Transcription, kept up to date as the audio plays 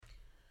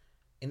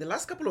In the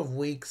last couple of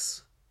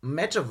weeks,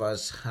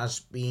 metaverse has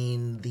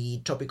been the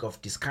topic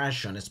of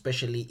discussion,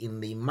 especially in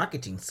the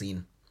marketing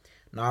scene.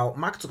 Now,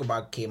 Mark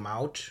Zuckerberg came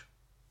out,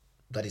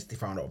 that is the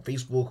founder of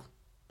Facebook,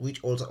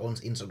 which also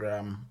owns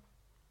Instagram,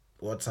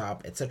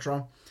 WhatsApp,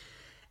 etc.,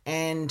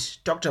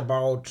 and talked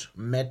about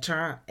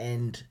Meta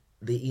and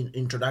the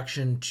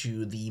introduction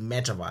to the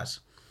metaverse.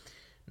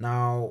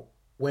 Now,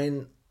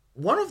 when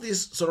one of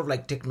these sort of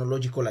like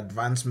technological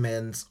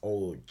advancements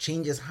or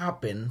changes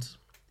happens,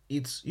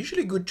 it's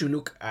usually good to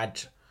look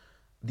at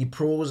the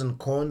pros and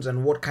cons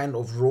and what kind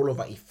of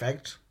rollover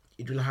effect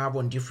it will have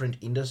on different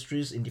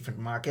industries in different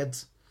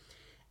markets.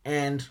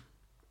 And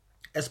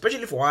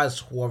especially for us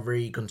who are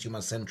very consumer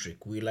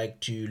centric, we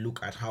like to look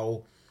at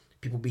how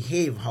people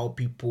behave, how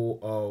people,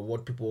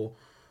 what people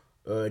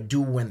do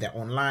when they're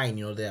online,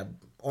 their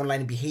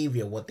online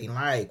behavior, what they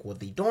like, what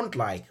they don't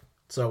like.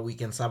 So we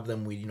can serve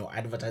them with,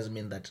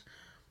 advertisement that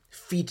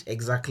fit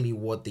exactly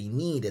what they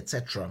need,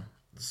 etc.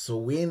 So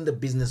we're in the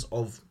business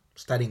of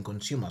studying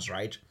consumers,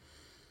 right?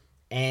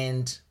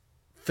 And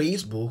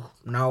Facebook,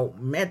 now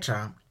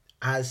Meta,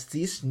 has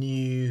this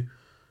new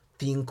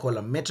thing called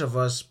a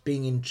metaverse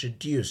being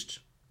introduced.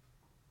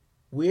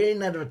 We're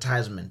in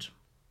advertisement.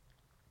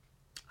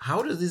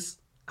 How does this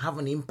have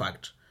an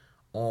impact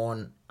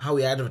on how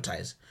we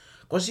advertise?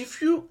 Because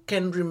if you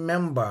can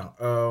remember,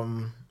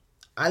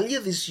 earlier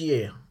this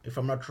year, if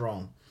I'm not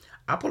wrong,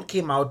 Apple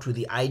came out with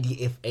the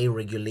IDFA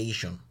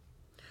regulation,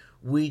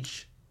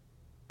 which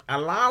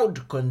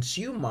allowed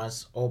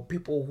consumers or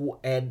people who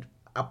had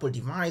Apple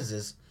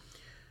devices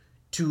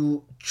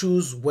to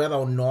choose whether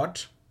or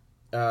not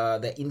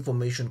their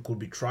information could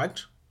be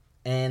tracked.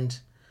 And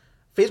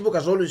Facebook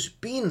has always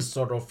been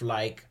sort of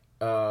like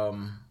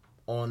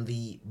on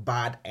the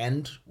bad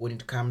end when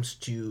it comes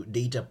to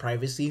data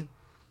privacy,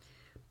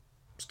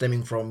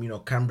 stemming from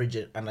Cambridge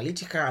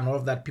Analytica and all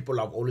of that. People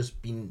have always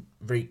been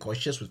very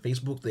cautious with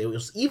Facebook. There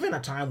was even a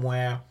time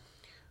where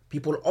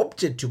people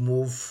opted to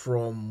move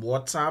from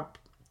WhatsApp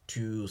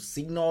to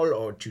Signal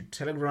or to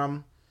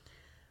Telegram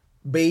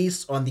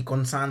based on the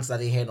concerns that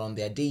they had on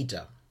their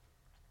data.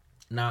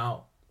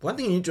 Now, one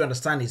thing you need to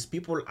understand is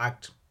people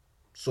act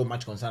so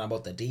much concerned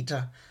about the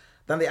data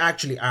than they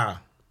actually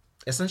are.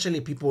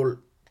 Essentially, people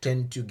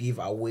tend to give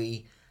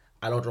away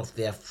a lot of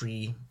their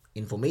free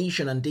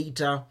information and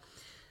data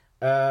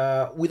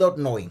without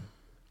knowing.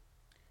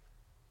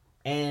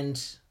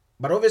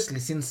 But obviously,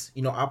 since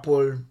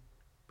Apple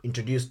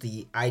introduced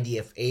the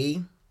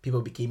IDFA,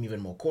 people became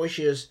even more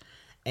cautious.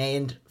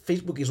 And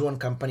Facebook is one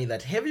company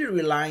that heavily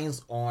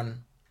relies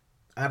on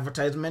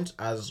advertisement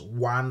as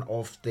one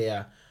of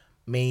their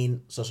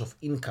main source of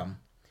income.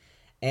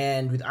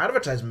 And with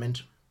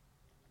advertisement,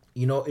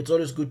 it's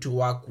always good to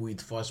work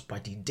with first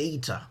party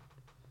data.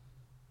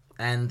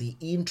 And the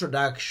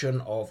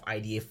introduction of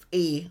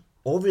IDFA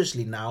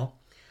obviously now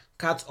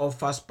cuts off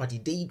first party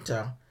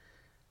data,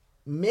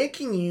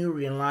 making you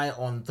rely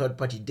on third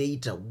party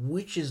data,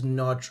 which is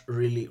not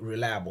really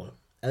reliable.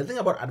 And the thing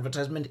about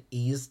advertisement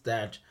is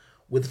that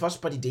with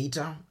first party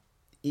data,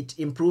 it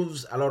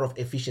improves a lot of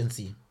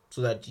efficiency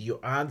so that your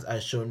ads are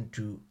shown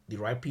to the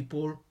right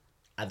people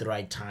at the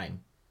right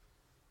time.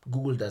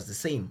 Google does the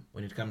same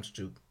when it comes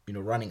to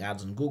running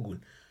ads on Google.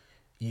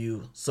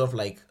 You sort of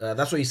like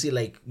that's why you see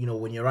like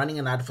when you're running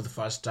an ad for the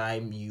first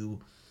time, you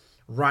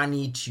run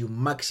it, you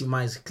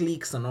maximize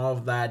clicks and all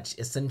of that.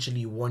 Essentially,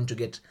 you want to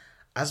get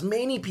as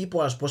many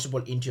people as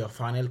possible into your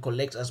funnel,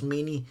 collect as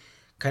many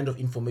kind of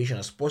information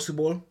as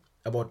possible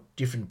about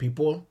different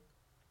people,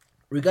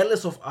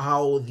 regardless of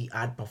how the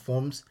ad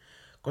performs,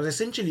 because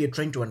essentially you're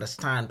trying to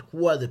understand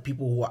who are the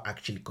people who are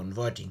actually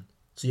converting.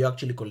 So you're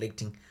actually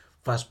collecting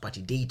first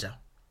party data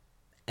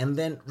and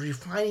then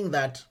refining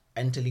that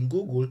and telling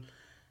Google,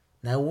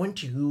 now I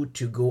want you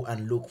to go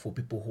and look for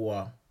people who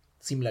are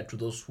similar to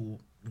those who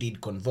did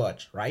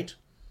convert, right?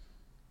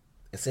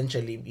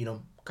 Essentially,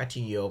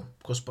 cutting your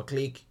cost per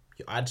click,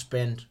 your ad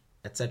spend,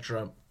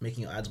 etc.,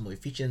 making your ads more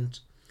efficient.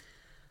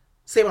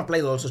 Same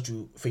applies also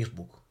to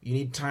Facebook. You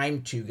need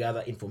time to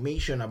gather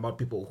information about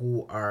people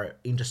who are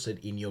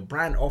interested in your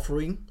brand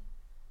offering,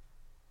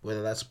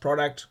 whether that's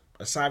product,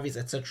 a service,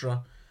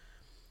 etc.,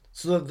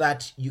 so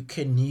that you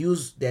can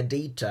use their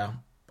data,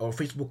 or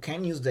Facebook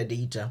can use their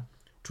data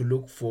to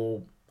look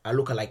for a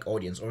lookalike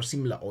audience or a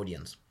similar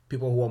audience,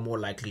 people who are more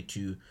likely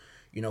to,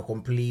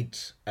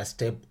 complete a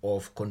step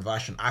of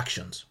conversion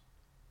actions.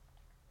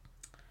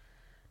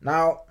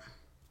 Now,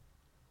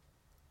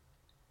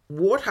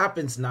 what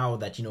happens now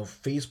that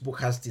Facebook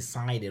has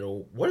decided,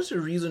 or what is the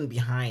reason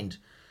behind,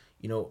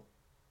 or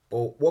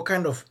what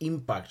kind of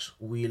impact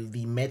will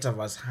the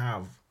metaverse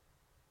have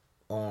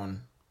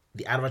on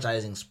the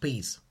advertising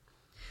space?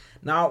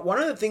 Now, one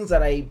of the things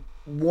that I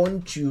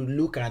want to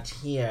look at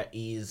here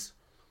is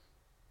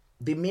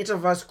the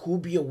metaverse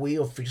could be a way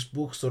of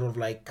Facebook sort of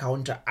like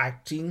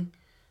counteracting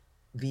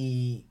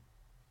the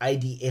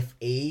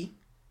IDFA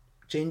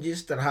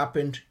changes that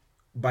happened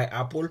by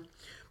Apple.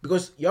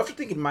 Because you have to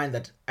think in mind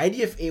that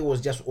IDFA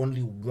was just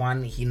only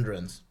one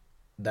hindrance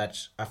that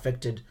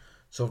affected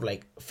sort of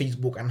like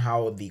Facebook and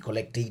how they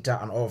collect data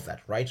and all of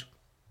that, right?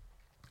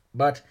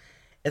 But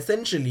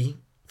essentially,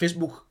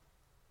 Facebook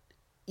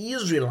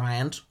is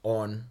reliant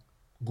on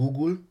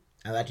Google,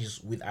 and that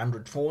is with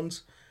Android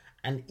phones,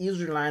 and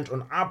is reliant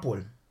on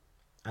Apple,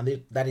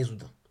 and that is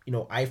with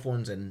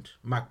iPhones and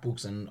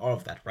MacBooks and all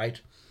of that, right?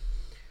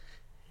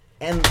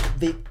 And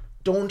they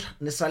don't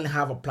necessarily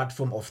have a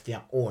platform of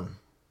their own.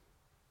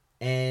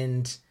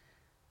 And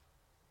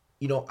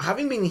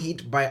having been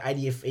hit by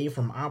IDFA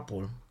from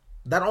Apple,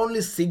 that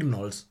only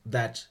signals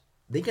that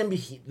they can be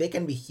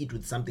hit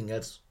with something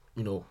else,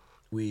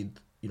 with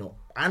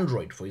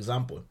Android, for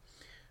example,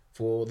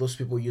 for those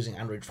people using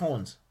Android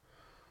phones,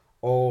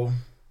 or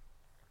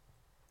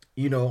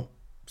you know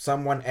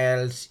someone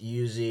else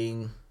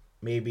using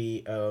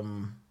maybe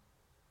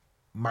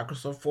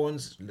Microsoft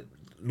phones,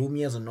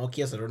 Lumias and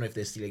Nokias. I don't know if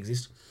they still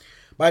exist,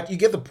 but you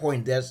get the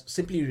point. They're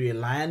simply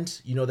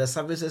reliant. Their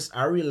services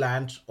are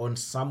reliant on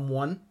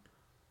someone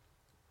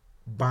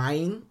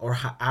buying or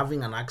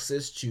having an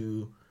access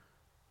to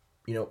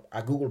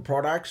a Google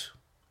product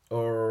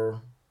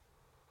or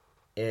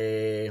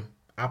a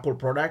Apple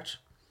product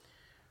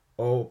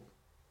or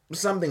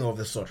something of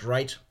the sort,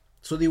 right?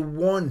 So they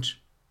want.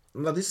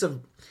 Now this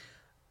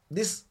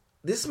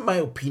is my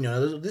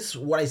opinion. This is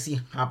what I see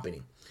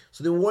happening.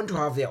 So they want to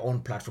have their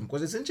own platform,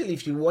 because essentially,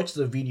 if you watch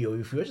the video,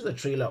 if you watch the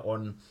trailer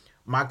on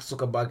Mark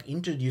Zuckerberg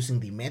introducing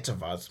the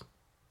metaverse,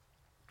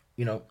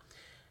 you know,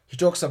 he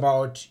talks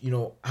about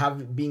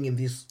being in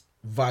this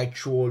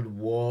virtual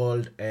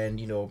world, and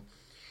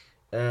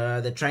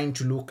they're trying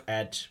to look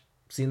at,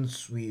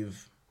 since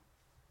we've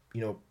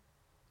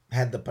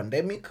had the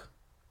pandemic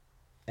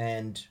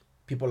and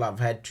people have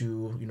had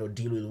to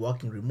deal with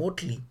working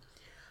remotely,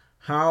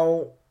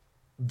 how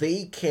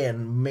they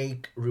can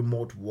make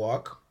remote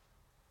work,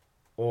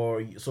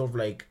 or sort of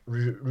like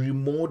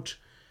remote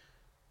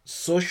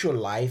social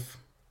life,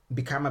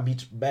 become a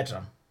bit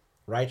better,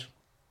 right?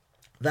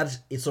 That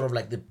is sort of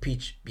like the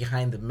pitch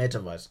behind the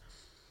metaverse.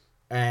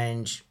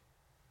 And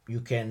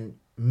you can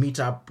meet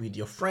up with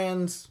your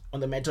friends on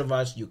the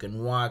metaverse, you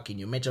can work in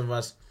your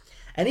metaverse.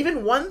 And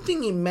even one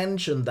thing he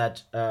mentioned,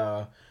 that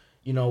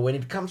when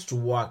it comes to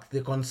work,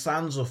 the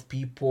concerns of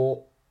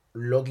people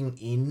logging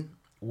in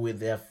with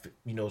their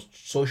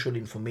social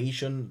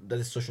information, that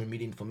is social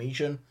media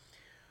information,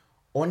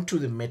 onto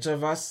the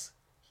metaverse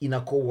in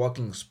a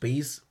co-working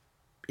space,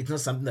 it's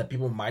not something that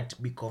people might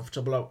be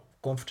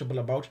comfortable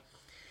about.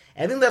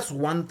 I think that's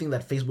one thing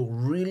that Facebook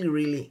really,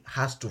 really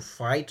has to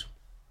fight,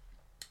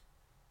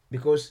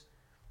 because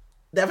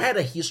they've had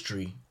a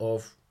history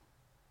of,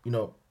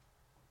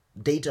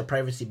 data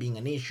privacy being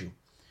an issue.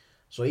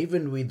 So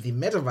even with the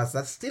metaverse,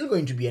 that's still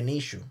going to be an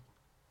issue.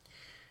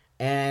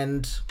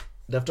 And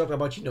they've talked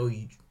about,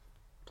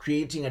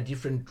 creating a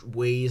different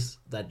ways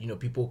that,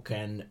 people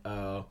can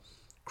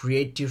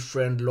create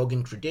different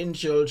login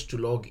credentials to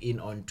log in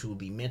onto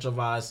the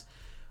metaverse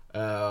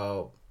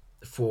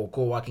for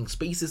co-working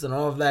spaces and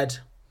all of that.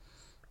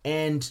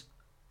 And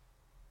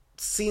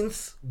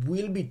since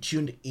we'll be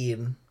tuned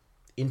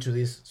into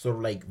this sort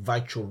of like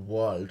virtual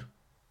world,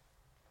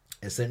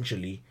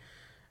 essentially,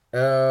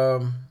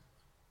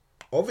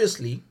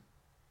 obviously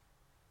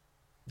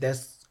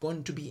there's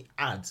going to be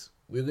ads.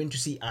 We're going to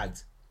see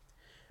ads,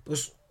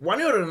 because one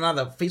way or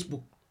another,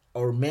 Facebook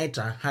or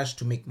Meta has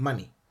to make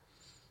money.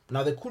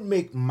 Now they could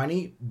make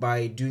money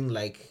by doing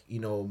like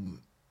in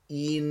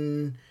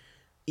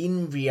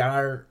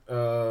VR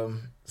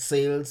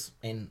sales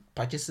and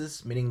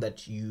purchases, meaning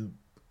that you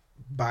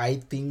buy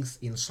things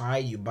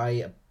inside, you buy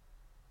a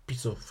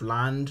piece of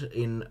land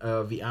in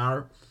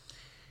VR,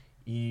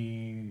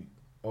 in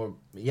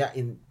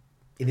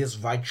this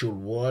virtual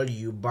world,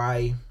 you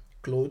buy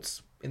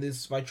clothes in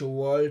this virtual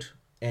world,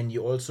 and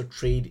you also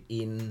trade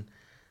in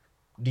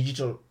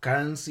digital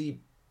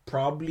currency,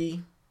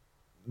 probably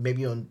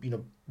maybe on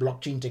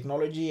blockchain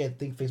technology. I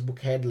think Facebook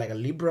had like a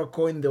Libra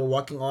coin they were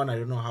working on. I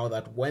don't know how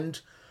that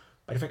went,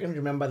 but if I can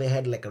remember, they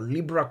had like a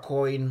Libra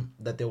coin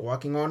that they're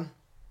working on.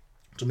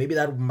 So maybe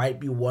that might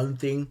be one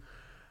thing.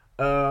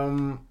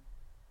 But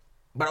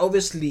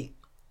obviously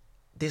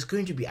there's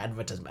going to be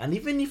advertisement, and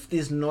even if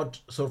there's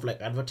not sort of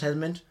like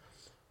advertisement,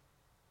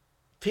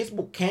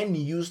 Facebook can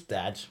use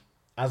that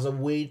as a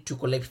way to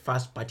collect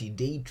first party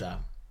data,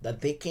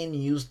 that they can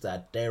use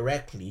that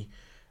directly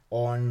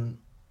on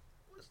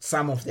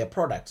some of their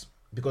products,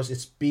 because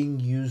it's being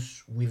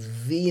used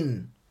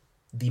within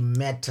the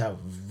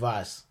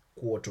metaverse,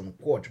 quote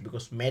unquote,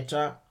 because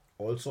Meta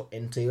also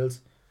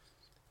entails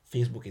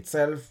Facebook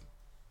itself,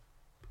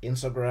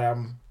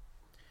 Instagram,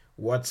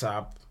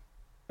 WhatsApp,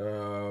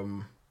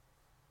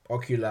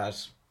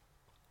 Oculus,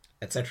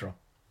 etc.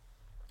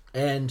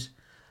 And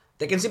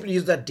they can simply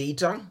use that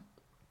data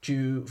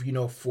to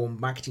for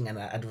marketing and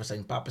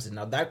advertising purposes.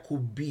 Now that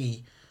could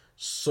be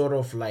sort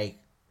of like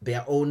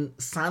their own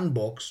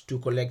sandbox to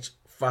collect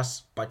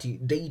first party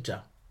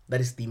data,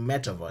 that is the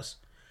metaverse,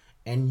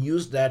 and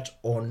use that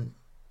on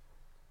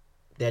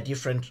their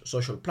different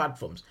social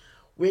platforms.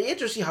 We're yet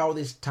to see how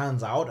this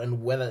turns out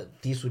and whether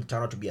this will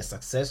turn out to be a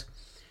success,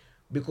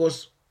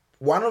 because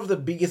one of the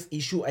biggest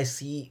issue I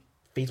see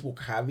Facebook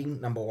having,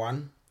 number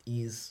one,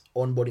 is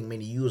onboarding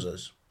many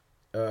users.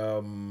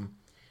 it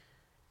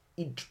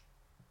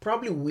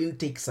probably will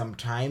take some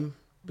time,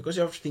 because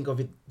you have to think of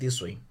it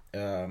this way.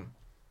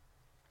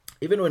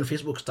 Even when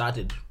Facebook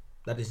started,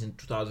 that is in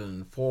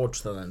 2004,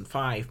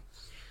 2005,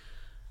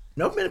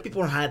 not many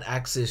people had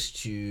access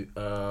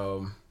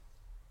to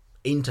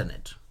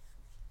internet,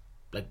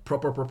 like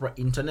proper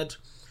internet,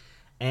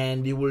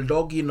 and you will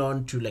log in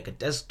on to like a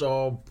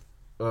desktop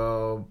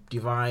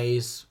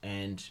device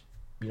and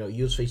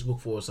use Facebook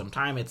for some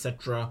time,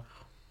 etc.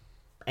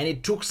 And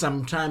it took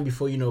some time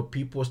before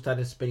people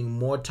started spending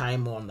more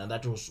time on, and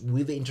that was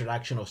with the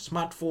interaction of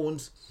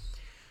smartphones,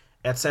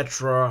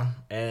 etc.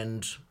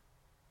 And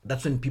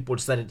that's when people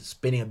started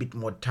spending a bit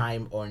more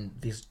time on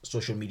these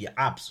social media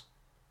apps.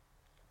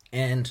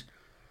 And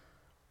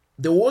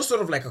there was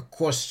sort of like a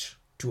cost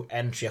to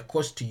entry, a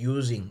cost to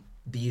using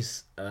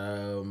these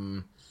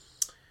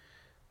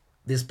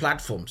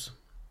platforms.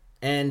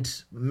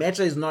 And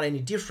Meta is not any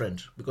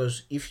different,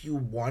 because if you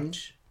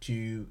want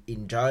to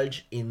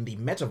indulge in the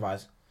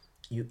metaverse,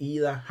 you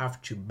either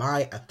have to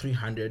buy a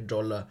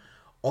 $300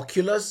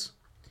 Oculus,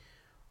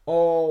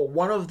 or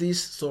one of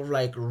these sort of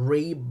like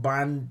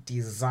Ray-Ban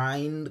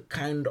designed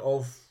kind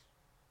of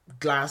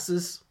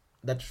glasses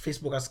that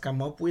Facebook has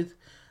come up with.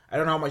 I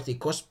don't know how much they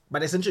cost,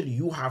 but essentially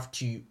you have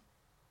to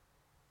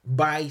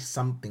buy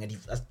something,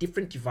 a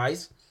different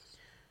device,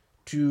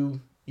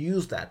 to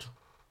use that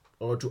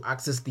or to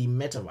access the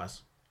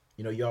metaverse.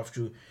 You have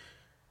to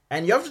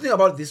think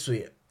about it this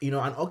way. An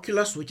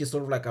Oculus, which is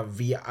sort of like a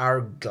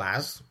VR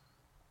glass,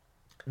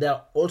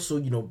 they're also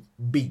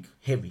big,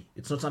 heavy.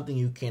 It's not something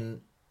you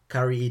can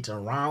carry it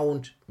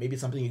around. Maybe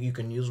it's something you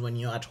can use when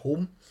you're at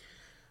home,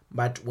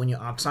 but when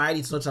you're outside,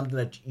 it's not something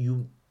that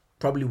you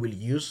probably will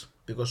use,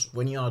 because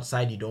when you're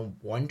outside, you don't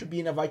want to be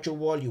in a virtual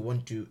world. You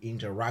want to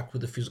interact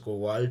with the physical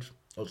world,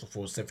 also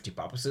for safety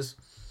purposes.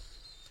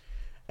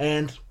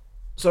 And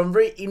so I'm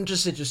very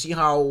interested to see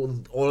how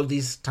all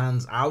this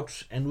turns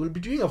out, and we'll be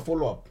doing a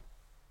follow-up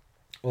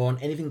on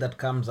anything that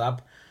comes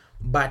up.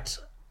 But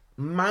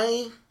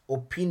my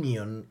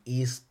opinion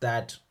is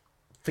that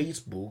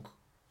Facebook,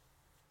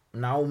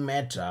 now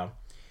Meta,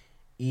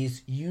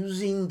 is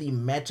using the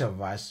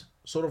metaverse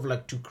sort of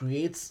like to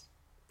create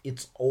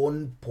its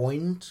own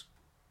point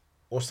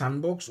or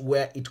sandbox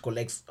where it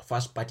collects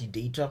first-party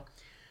data,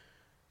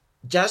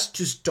 just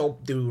to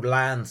stop the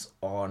reliance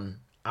on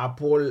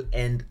Apple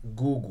and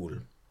Google.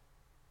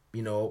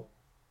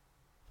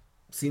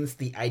 Since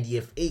the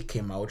IDFA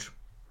came out,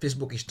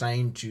 Facebook is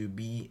trying to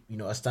be, a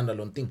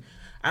standalone thing.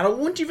 And I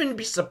wouldn't even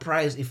be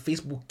surprised if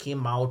Facebook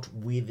came out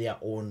with their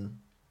own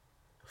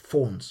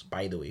phones,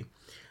 by the way.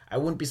 I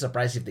wouldn't be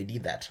surprised if they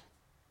did that.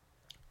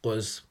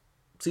 Because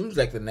it seems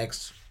like the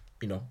next,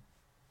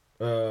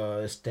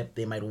 step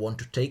they might want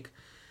to take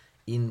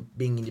in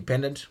being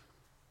independent.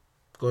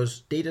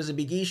 Because data is a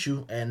big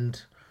issue,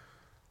 and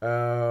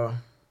Facebook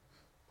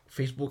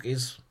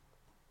is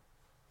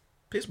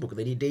Facebook.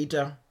 They need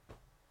data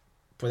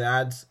for the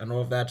ads and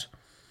all of that.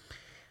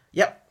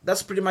 Yep,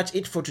 that's pretty much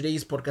it for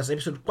today's podcast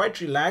episode. Quite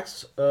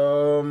relaxed,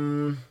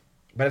 but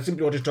I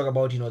simply want to talk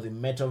about the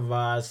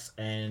metaverse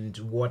and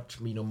what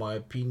my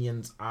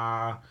opinions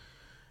are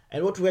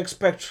and what to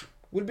expect.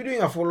 We'll be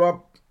doing a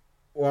follow-up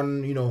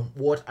on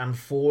what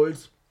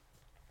unfolds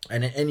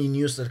and any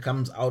news that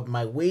comes out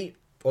my way.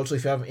 Also,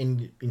 if you have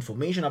any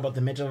information about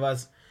the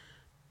metaverse,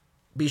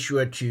 be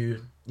sure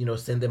to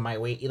send them my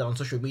way, either on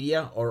social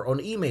media or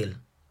on email.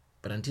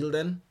 But until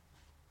then,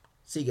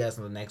 see you guys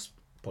in the next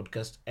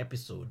podcast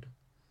episode.